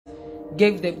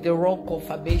gave them the wrong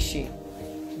confirmation.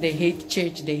 They hate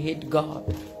church, they hate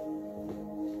God.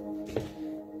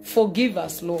 Forgive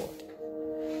us, Lord,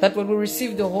 that when we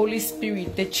received the Holy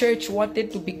Spirit, the church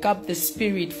wanted to become the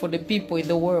Spirit for the people in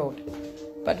the world.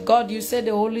 But God, you said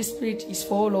the Holy Spirit is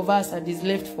for all of us and is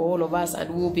left for all of us and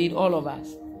will be in all of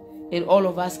us. And all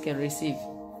of us can receive.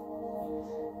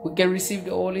 We can receive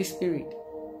the Holy Spirit.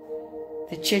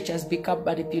 The church has become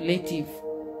manipulative.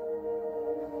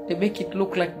 They make it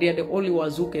look like they are the only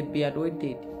ones who can be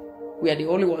anointed. We are the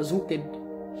only ones who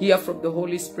can hear from the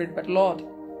Holy Spirit. But Lord,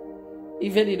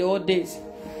 even in the old days,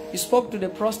 you spoke to the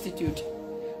prostitute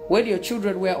when your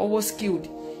children were almost killed.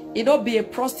 It not be a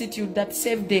prostitute that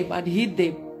saved them and hid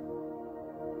them.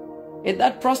 And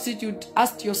that prostitute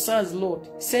asked your sons, Lord,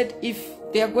 said, if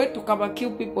they are going to come and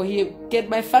kill people here, can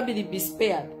my family be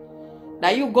spared? Now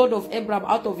you, God of Abraham,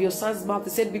 out of your son's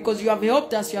mouth, said, because you have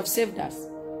helped us, you have saved us.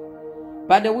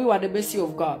 But then we were the mercy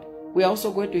of God. We are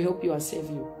also going to help you and save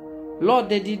you. Lord,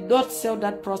 they did not sell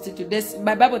that prostitute.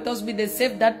 My Bible tells me they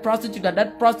saved that prostitute and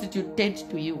that prostitute turned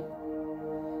to you.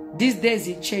 These days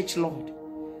in church, Lord,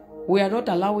 we are not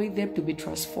allowing them to be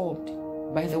transformed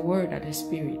by the word and the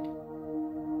Spirit.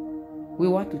 We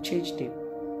want to change them.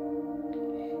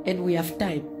 And we have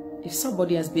time. If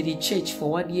somebody has been in church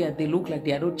for 1 year and they look like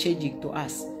they are not changing to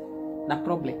us, no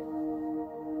problem.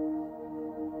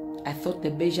 I thought the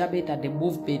measurement and the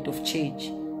movement of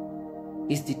change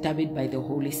is determined by the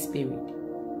Holy Spirit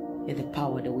and the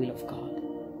power and the will of God,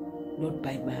 not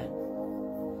by man.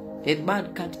 And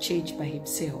man can't change by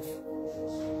himself.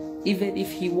 Even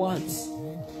if he wants,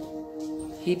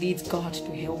 he needs God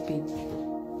to help him.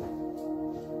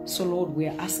 So Lord, we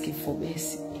are asking for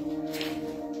mercy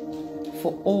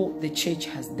for all the church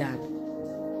has done,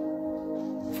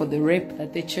 for the rape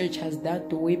that the church has done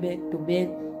to women, to men,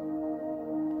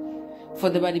 for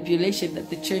the manipulation that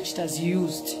the church has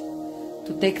used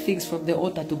to take things from the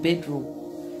altar to bedroom.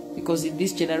 Because in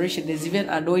this generation, there's even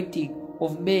anointing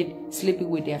of men sleeping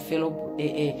with their fellow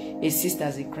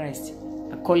sisters in Christ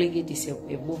and calling it is a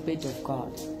movement of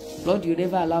God. Lord, you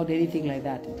never allowed anything like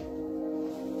that.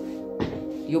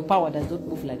 Your power does not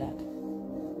move like that.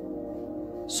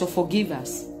 So forgive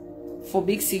us for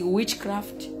mixing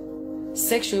witchcraft,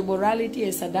 sexual immorality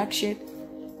and seduction,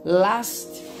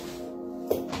 lust,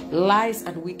 lies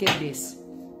and wickedness,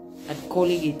 and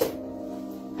calling it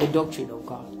the doctrine of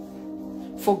God.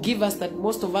 Forgive us that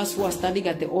most of us who are standing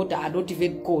at the altar are not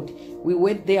even called. We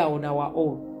went there on our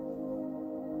own.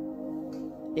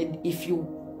 And if you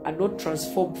are not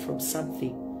transformed from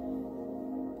something,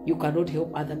 you cannot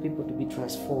help other people to be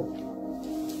transformed.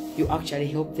 You actually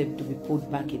help them to be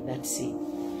put back in that sin.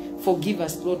 Forgive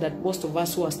us, Lord, that most of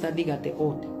us who are standing at the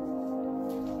altar,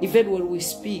 even when we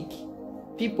speak,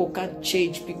 people can't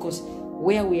change because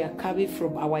where we are coming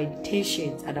from, our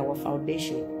intentions and our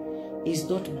foundation is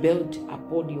not built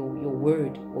upon your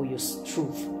word or your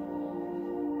truth,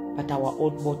 but our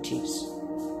own motives,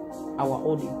 our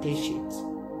own intentions,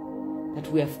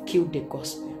 that we have killed the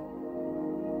gospel.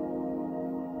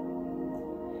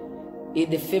 In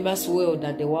the famous world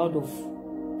and the world of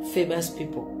famous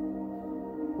people,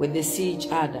 when they see each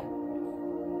other,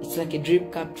 it's like a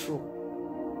dream come true.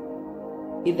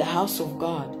 In the house of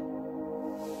God,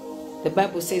 the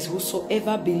Bible says,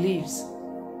 whosoever believes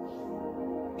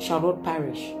shall not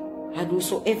perish, and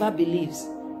whosoever believes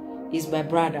is my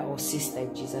brother or sister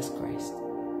in Jesus Christ.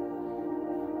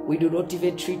 We do not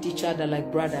even treat each other like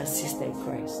brother and sister in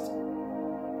Christ.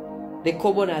 The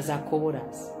commoners are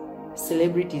commoners.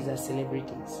 Celebrities are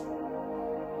celebrities.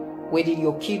 When in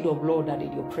your kingdom, Lord, and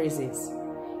in your presence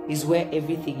is where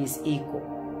everything is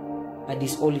equal and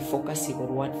is only focusing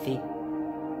on one thing: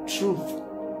 truth,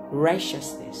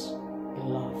 righteousness, and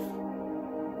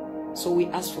love. So we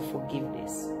ask for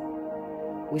forgiveness.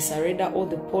 We surrender all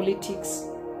the politics,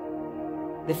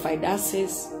 the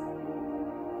finances,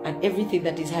 and everything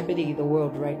that is happening in the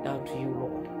world right now to you,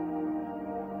 Lord.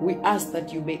 We ask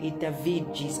that you may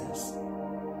intervene, Jesus,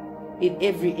 in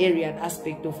every area and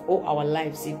aspect of all our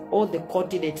lives, in all the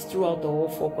continents throughout the whole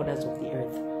four corners of the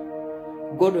earth.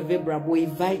 God of Abraham, we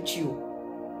invite you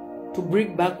to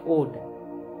bring back order,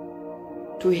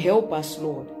 to help us,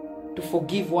 Lord, to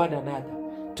forgive one another,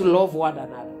 to love one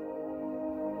another.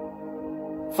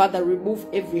 Father, remove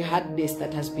every hardness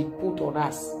that has been put on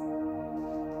us.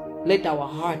 Let our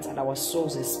hearts and our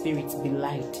souls and spirits be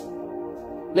light.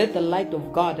 Let the light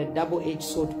of God, a double-edged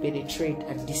sword, penetrate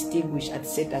and distinguish and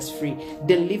set us free.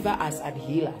 Deliver us and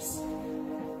heal us.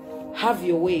 Have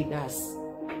your way in us.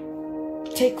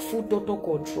 Take full total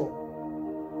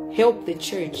control. Help the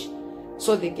church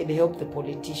so they can help the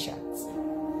politicians.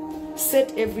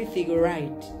 Set everything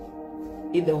right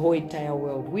in the whole entire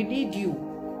world. We need you.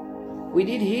 We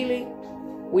need healing.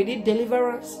 We need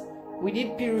deliverance. We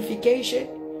need purification.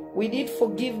 We need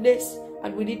forgiveness.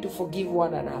 And we need to forgive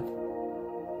one another.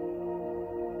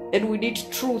 And we need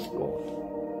truth, Lord.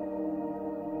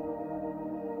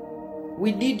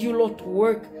 We need you, Lord, to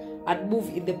work and move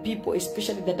in the people,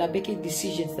 especially that are making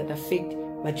decisions that affect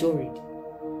majority.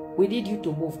 We need you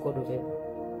to move, God of heaven.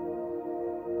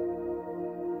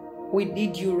 We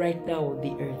need you right now on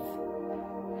the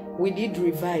earth. We need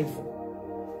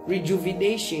revival,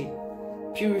 rejuvenation,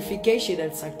 purification,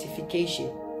 and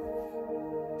sanctification.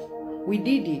 We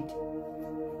need it.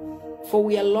 For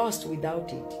we are lost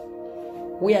without it.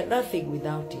 We are nothing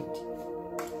without it.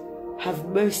 Have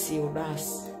mercy on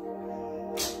us.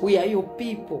 We are your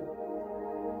people.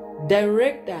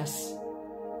 Direct us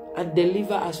and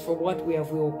deliver us from what we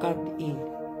have welcomed in.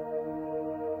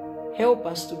 Help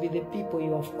us to be the people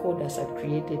you have called us and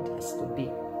created us to be.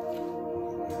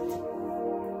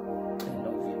 I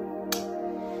love you.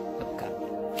 I'm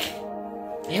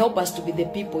coming. Help us to be the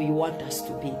people you want us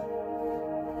to be.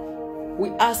 We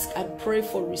ask and pray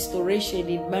for restoration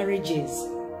in marriages,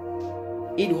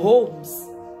 in homes,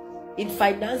 in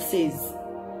finances,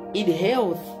 in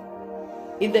health,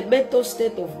 in the mental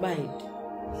state of mind.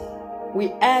 We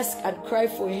ask and cry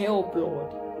for help,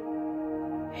 Lord.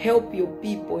 Help your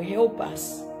people, help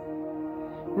us.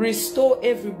 Restore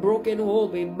every broken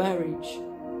home in marriage.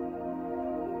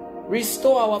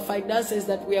 Restore our finances,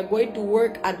 that we are going to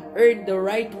work and earn the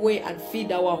right way and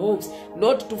feed our homes,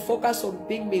 not to focus on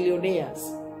being millionaires,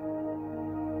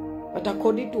 but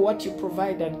according to what you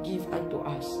provide and give unto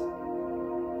us.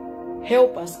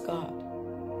 Help us, God.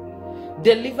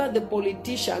 Deliver the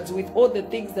politicians with all the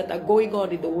things that are going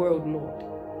on in the world, Lord.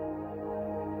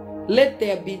 Let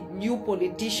there be new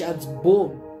politicians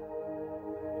born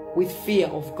with fear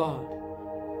of God.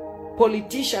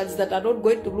 Politicians that are not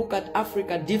going to look at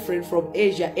Africa different from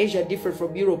Asia, Asia different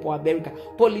from Europe or America.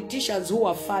 Politicians who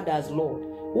are fathers, Lord,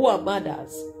 who are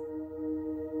mothers,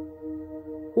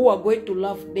 who are going to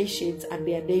love nations and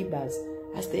their neighbors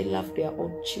as they love their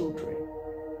own children.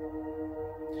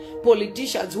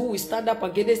 Politicians who will stand up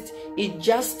against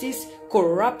injustice,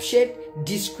 corruption,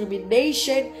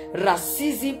 discrimination,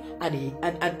 racism,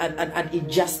 and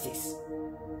injustice.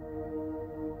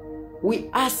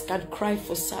 We ask and cry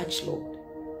for such, Lord.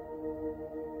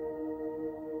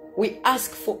 We ask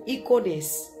for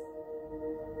equalness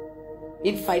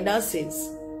in finances.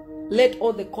 Let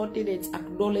all the continents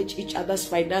acknowledge each other's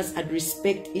finance and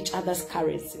respect each other's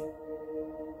currency.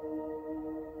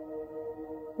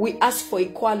 We ask for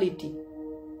equality.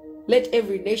 Let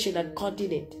every nation and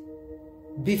continent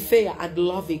be fair and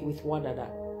loving with one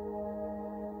another.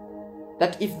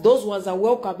 That if those ones are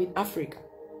welcome in Africa,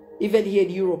 even here in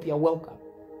Europe, you are welcome.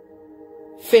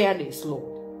 Fairness,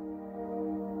 Lord.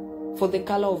 For the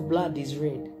color of blood is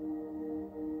red.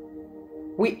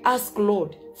 We ask,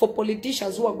 Lord, for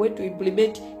politicians who are going to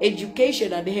implement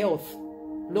education and health,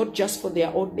 not just for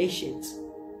their own nations.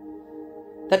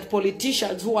 That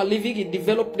politicians who are living in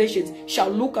developed nations shall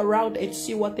look around and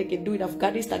see what they can do in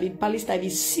Afghanistan, in Palestine, in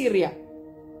Syria,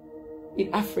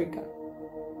 in Africa.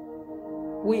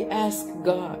 We ask,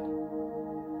 God,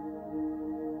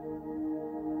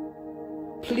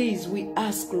 please, we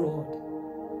ask, Lord,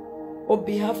 on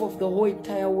behalf of the whole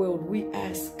entire world, we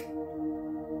ask.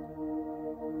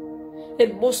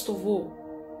 And most of all,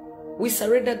 we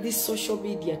surrender this social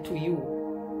media to you.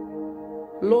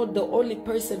 Lord, the only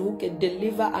person who can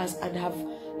deliver us and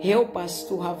help us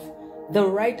to have the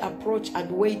right approach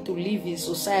and way to live in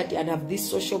society and have this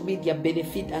social media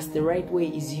benefit us the right way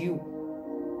is you.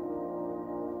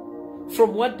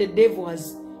 From what the devil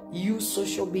has used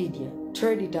social media,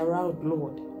 turn it around,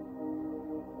 Lord.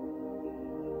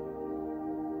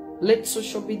 Let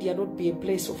social media not be a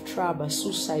place of trauma,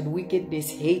 suicide,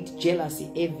 wickedness, hate, jealousy,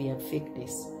 envy, and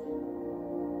fakeness.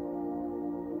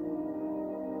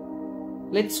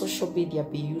 Let social media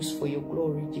be used for your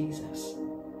glory, Jesus.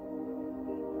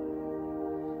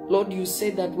 Lord, you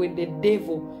said that when the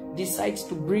devil decides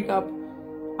to bring up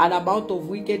an amount of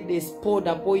wickedness poured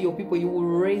upon your people, you will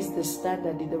raise the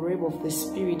standard in the realm of the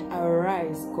Spirit.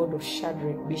 Arise, God of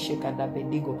Shadrach, Meshach, and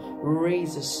Abednego.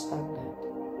 Raise the standard.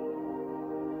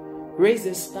 Raise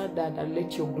the standard and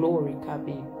let your glory come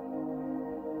in.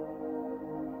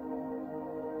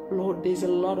 Lord, there's a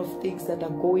lot of things that are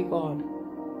going on,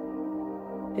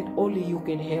 and only you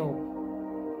can help.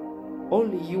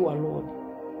 Only you alone.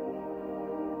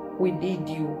 We need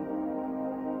you.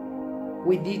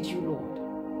 We need you, Lord.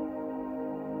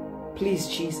 Please,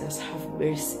 Jesus, have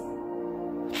mercy.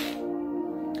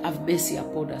 Have mercy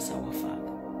upon us, our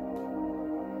Father.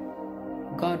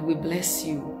 God, we bless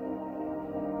you.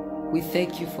 We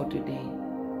thank you for today,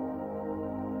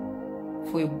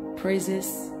 for your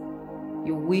presence,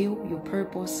 your will, your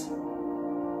purpose,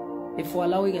 and for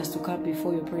allowing us to come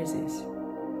before your presence.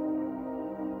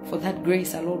 For that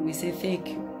grace, our Lord, we say thank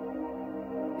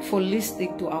you. For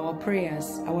listening to our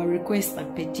prayers, our requests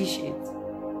and petitions.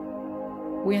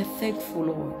 We are thankful,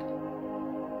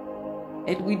 Lord.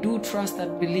 And we do trust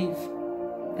and believe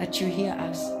that you hear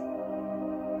us.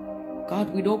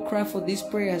 God, we don't cry for these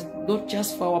prayers, not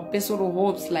just for our personal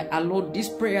hopes, like our Lord. These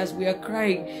prayers we are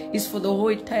crying is for the whole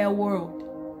entire world.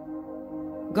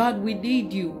 God, we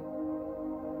need you.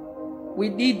 We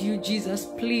need you, Jesus.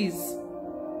 Please,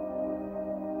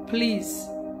 please,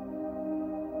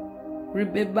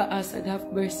 remember us and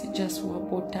have mercy just one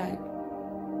more time.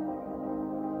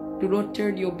 Do not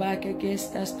turn your back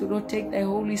against us. Do not take the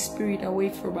Holy Spirit away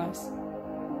from us.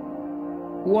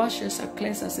 Wash us and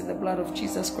cleanse us in the blood of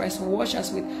Jesus Christ. Wash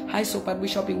us with hyssop and we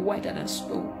shall be whiter than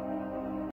snow.